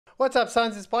What's up,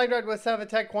 sons? It's Blind Red with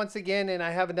Tech once again, and I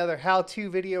have another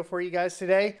how-to video for you guys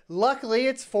today. Luckily,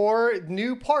 it's for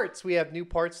new parts. We have new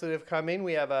parts that have come in.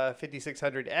 We have a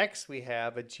 5600X. We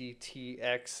have a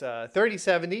GTX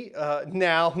 3070,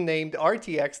 now named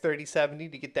RTX 3070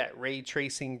 to get that ray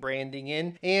tracing branding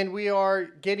in. And we are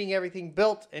getting everything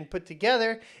built and put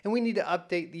together, and we need to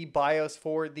update the BIOS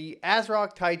for the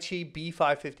ASRock Taichi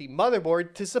B550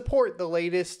 motherboard to support the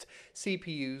latest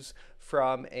CPUs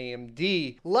from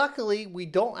AMD. Luckily, we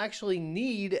don't actually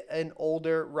need an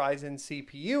older Ryzen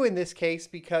CPU in this case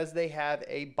because they have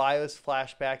a BIOS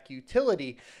flashback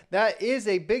utility. That is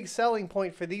a big selling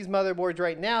point for these motherboards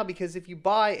right now, because if you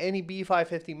buy any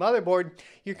B550 motherboard,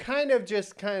 you're kind of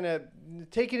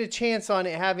taking a chance on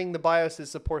it having the BIOS that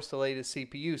supports the latest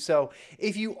CPU. So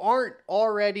if you aren't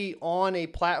already on a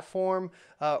platform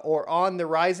or on the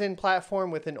Ryzen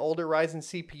platform with an older Ryzen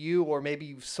CPU, or maybe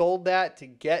you've sold that to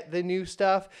get the new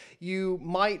stuff, you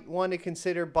might want to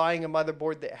consider buying a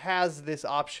motherboard that has this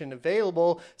option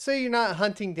available, so you're not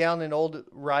hunting down an old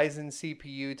Ryzen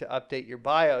CPU to update your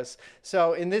BIOS.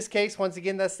 So in this case, once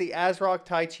again, that's the ASRock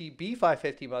Taichi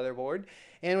B550 motherboard.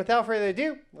 And without further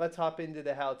ado, let's hop into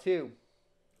the how-to.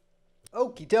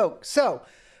 Okie doke. So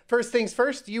first things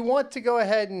first, you want to go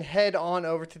ahead and head on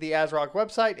over to the ASRock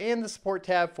website and the support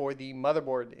tab for the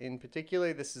motherboard. In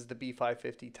particular, this is the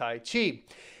B550 Taichi.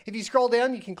 If you scroll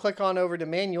down, you can click on over to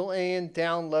manual and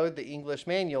download the English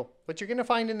manual. What you're going to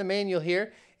find in the manual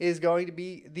here is going to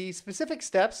be the specific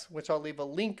steps, which I'll leave a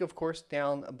link, of course,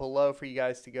 down below for you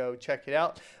guys to go check it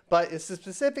out. But it's the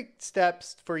specific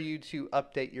steps for you to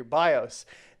update your BIOS.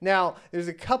 Now, there's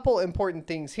a couple important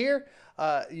things here.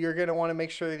 You're going to want to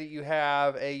make sure that you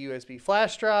have a USB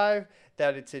flash drive,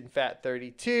 that it's in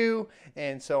FAT32,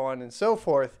 and so on and so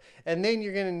forth. And then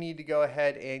you're going to need to go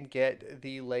ahead and get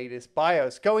the latest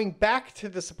BIOS. Going back to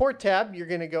the support tab, you're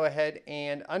going to go ahead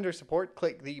and under support,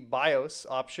 click the BIOS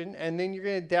option, and then you're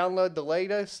going to download the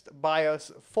latest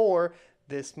BIOS for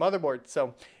this motherboard.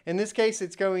 So in this case,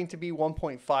 it's going to be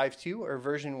 1.52 or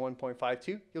version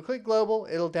 1.52. You'll click global,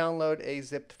 it'll download a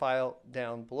zipped file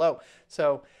down below.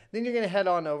 So then you're going to head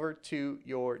on over to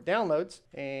your downloads,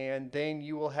 and then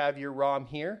you will have your ROM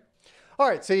here. All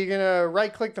right, so you're going to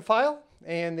right click the file,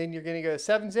 and then you're going to go to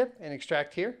 7-zip and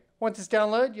extract here. Once it's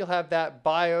downloaded, you'll have that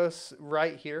BIOS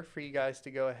right here for you guys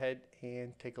to go ahead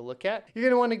and take a look at. You're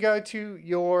going to want to go to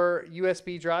your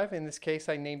USB drive. In this case,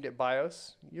 I named it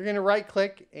BIOS. You're going to right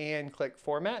click and click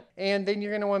format. And then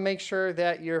you're going to want to make sure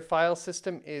that your file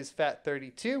system is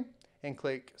FAT32 and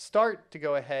click start to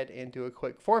go ahead and do a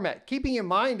quick format. Keeping in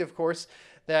mind, of course,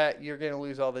 that you're going to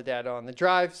lose all the data on the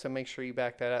drive. So make sure you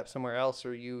back that up somewhere else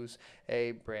or use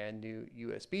a brand new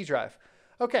USB drive.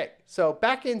 Okay, so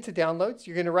back into downloads,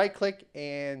 you're going to right click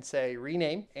and say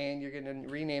rename, and you're going to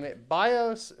rename it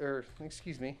BIOS, or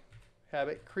excuse me, have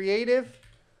it creative.rom.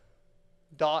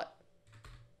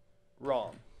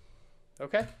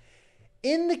 Okay?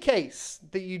 In the case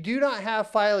that you do not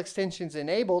have file extensions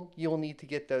enabled, you'll need to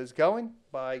get those going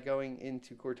by going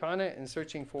into Cortana and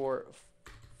searching for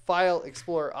File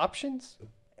Explorer Options.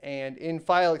 And in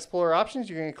File Explorer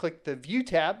Options, you're going to click the View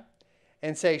tab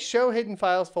and say show hidden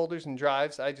files, folders, and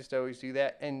drives. I just always do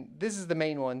that. And this is the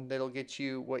main one that'll get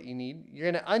you what you need.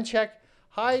 You're going to uncheck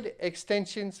hide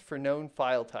extensions for known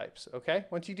file types. Okay.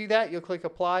 Once you do that, you'll click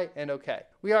apply and okay.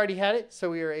 We already had it,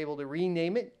 so we are able to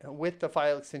rename it with the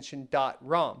file extension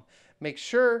 .rom. Make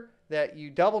sure that you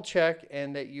double check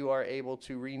and that you are able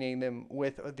to rename them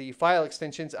with the file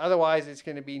extensions. Otherwise, it's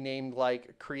going to be named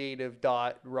like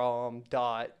creative.rom.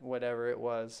 whatever it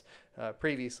was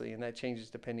previously, and that changes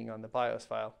depending on the BIOS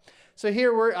file. So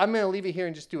here I'm going to leave it here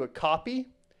and just do a copy.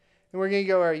 And we're going to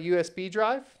go to our USB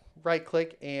drive, right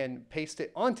click and paste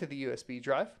it onto the USB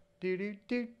drive.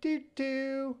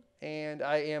 And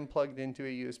I am plugged into a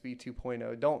USB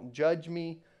 2.0. Don't judge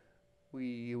me.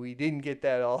 We didn't get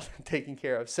that all taken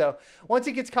care of. So once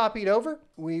it gets copied over,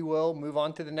 we will move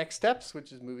on to the next steps,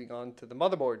 which is moving on to the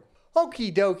motherboard.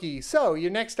 Okie dokie. So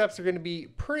your next steps are going to be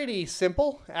pretty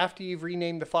simple. After you've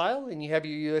renamed the file and you have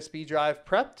your USB drive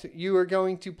prepped, you are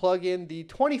going to plug in the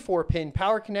 24-pin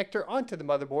power connector onto the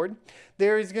motherboard.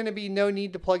 There is going to be no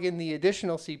need to plug in the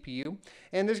additional CPU,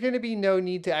 and there's going to be no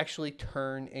need to actually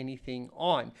turn anything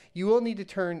on. You will need to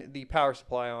turn the power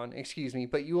supply on,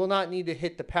 but you will not need to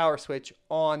hit the power switch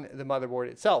on the motherboard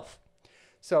itself.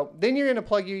 So then you're going to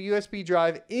plug your USB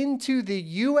drive into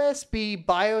the USB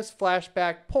BIOS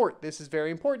flashback port. This is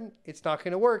very important. It's not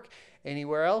going to work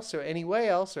anywhere else or any way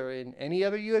else or in any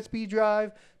other USB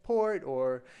drive port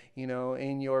or,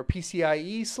 in your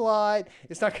PCIe slot.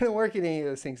 It's not going to work in any of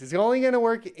those things. It's only going to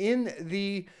work in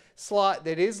the slot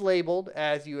that is labeled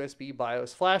as USB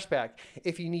BIOS flashback.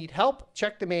 If you need help,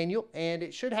 check the manual, and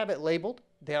it should have it labeled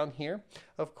down here,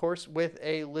 of course, with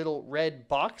a little red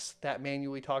box, that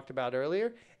manual we talked about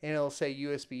earlier, and it'll say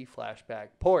USB flashback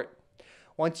port.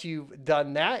 Once you've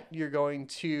done that, you're going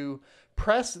to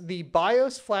press the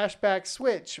BIOS flashback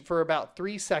switch for about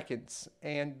 3 seconds,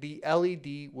 and the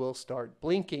LED will start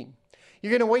blinking.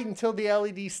 You're going to wait until the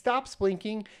LED stops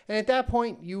blinking, and at that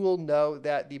point, you will know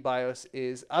that the BIOS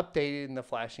is updated and the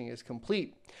flashing is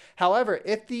complete. However,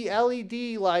 if the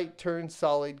LED light turns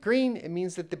solid green, it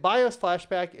means that the BIOS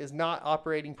flashback is not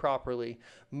operating properly.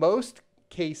 Most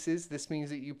cases, this means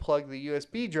that you plug the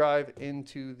USB drive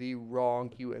into the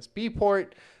wrong USB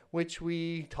port, which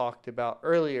we talked about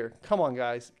earlier. Come on,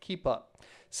 guys, keep up.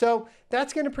 So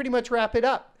that's going to pretty much wrap it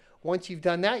up. Once you've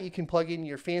done that, you can plug in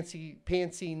your fancy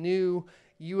new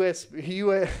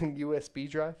USB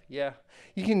drive. Yeah,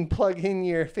 you can plug in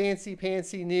your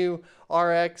fancy new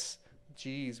RX.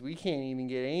 Geez, we can't even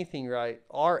get anything right.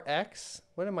 RX?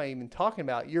 What am I even talking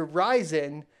about? Your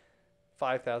Ryzen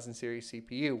 5000 series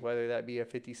CPU, whether that be a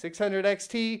 5600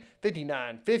 XT,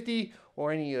 5950,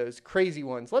 or any of those crazy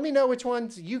ones. Let me know which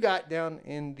ones you got down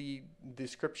in the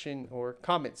description or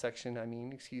comment section,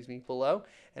 below,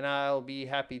 and I'll be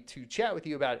happy to chat with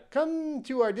you about it. Come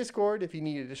to our Discord if you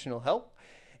need additional help,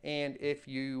 and if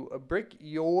you brick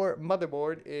your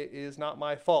motherboard, it is not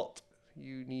my fault.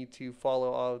 You need to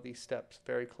follow all of these steps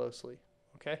very closely,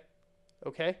 okay?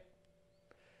 Okay?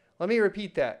 Let me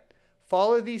repeat that.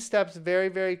 Follow these steps very,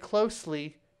 very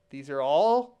closely. These are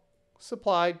all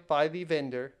supplied by the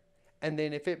vendor. And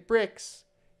then if it bricks,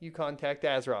 you contact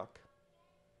ASRock.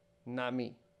 Not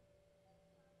me.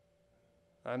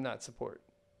 I'm not support.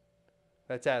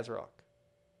 That's ASRock.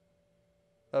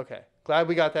 Okay. Glad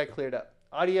we got that cleared up.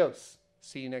 Adios.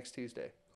 See you next Tuesday.